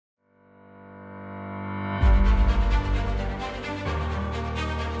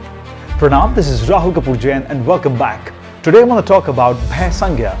Pranam, this is Rahul Kapoor and welcome back. Today I want to talk about Bhay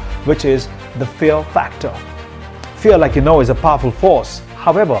Sangya, which is the fear factor. Fear, like you know, is a powerful force.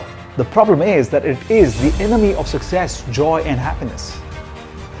 However, the problem is that it is the enemy of success, joy and happiness.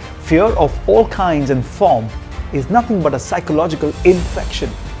 Fear of all kinds and form is nothing but a psychological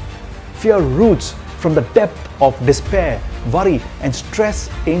infection. Fear roots from the depth of despair, worry and stress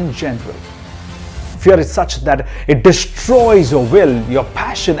in general. Fear is such that it destroys your will, your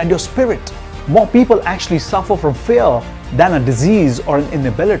passion and your spirit. More people actually suffer from fear than a disease or an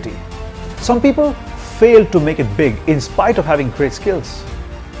inability. Some people fail to make it big in spite of having great skills.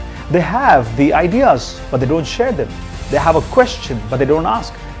 They have the ideas, but they don't share them. They have a question, but they don't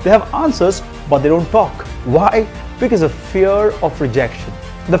ask. They have answers, but they don't talk. Why? Because of fear of rejection.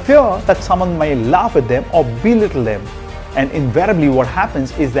 The fear that someone may laugh at them or belittle them. And invariably what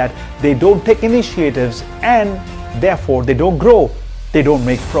happens is that they don't take initiatives and therefore they don't grow, they don't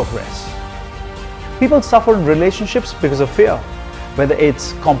make progress. People suffer in relationships because of fear, whether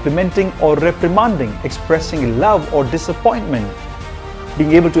it's complimenting or reprimanding, expressing love or disappointment,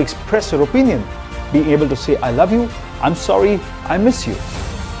 being able to express your opinion, being able to say I love you, I'm sorry, I miss you.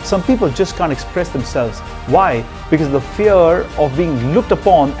 Some people just can't express themselves. Why? Because of the fear of being looked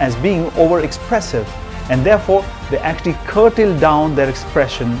upon as being overexpressive, and therefore they actually curtail down their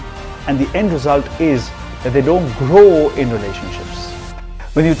expression, and the end result is that they don't grow in relationships.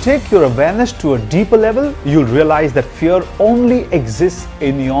 When you take your awareness to a deeper level, you'll realize that fear only exists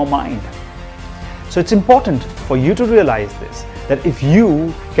in your mind. So it's important for you to realize this, that if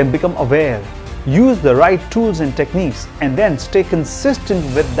you can become aware, use the right tools and techniques and then stay consistent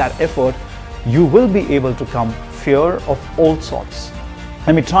with that effort, you will be able to come fear of all sorts.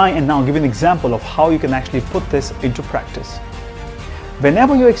 Let me try and now give you an example of how you can actually put this into practice.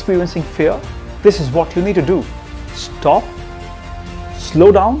 Whenever you're experiencing fear, this is what you need to do. Stop,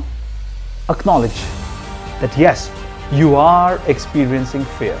 slow down, acknowledge that yes, you are experiencing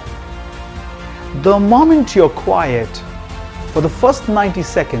fear. The moment you're quiet, for the first 90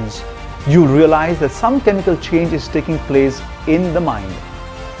 seconds, you'll realize that some chemical change is taking place in the mind.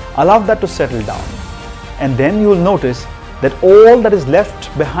 Allow that to settle down. And then you'll notice that all that is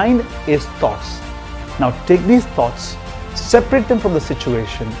left behind is thoughts. Now take these thoughts, separate them from the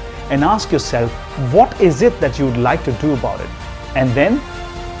situation and ask yourself, what is it that you would like to do about it? And then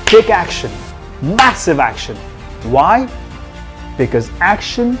take action, massive action. Why? Because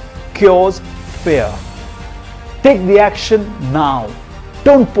action cures fear. Take the action now.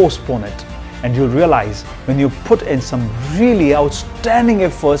 Don't postpone it. And you'll realize when you put in some really outstanding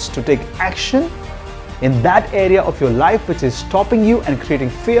efforts to take action in that area of your life which is stopping you and creating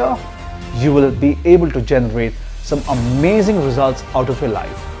fear, you will be able to generate some amazing results out of your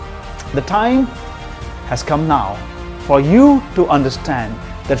life. The time has come now for you to understand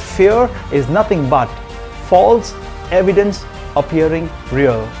that fear is nothing but false evidence appearing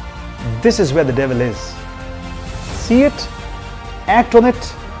real. This is where the devil is. See it, act on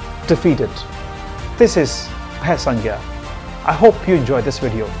it, defeat it. This is Bhay Sangya. I hope you enjoyed this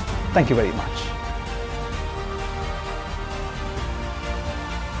video. Thank you very much.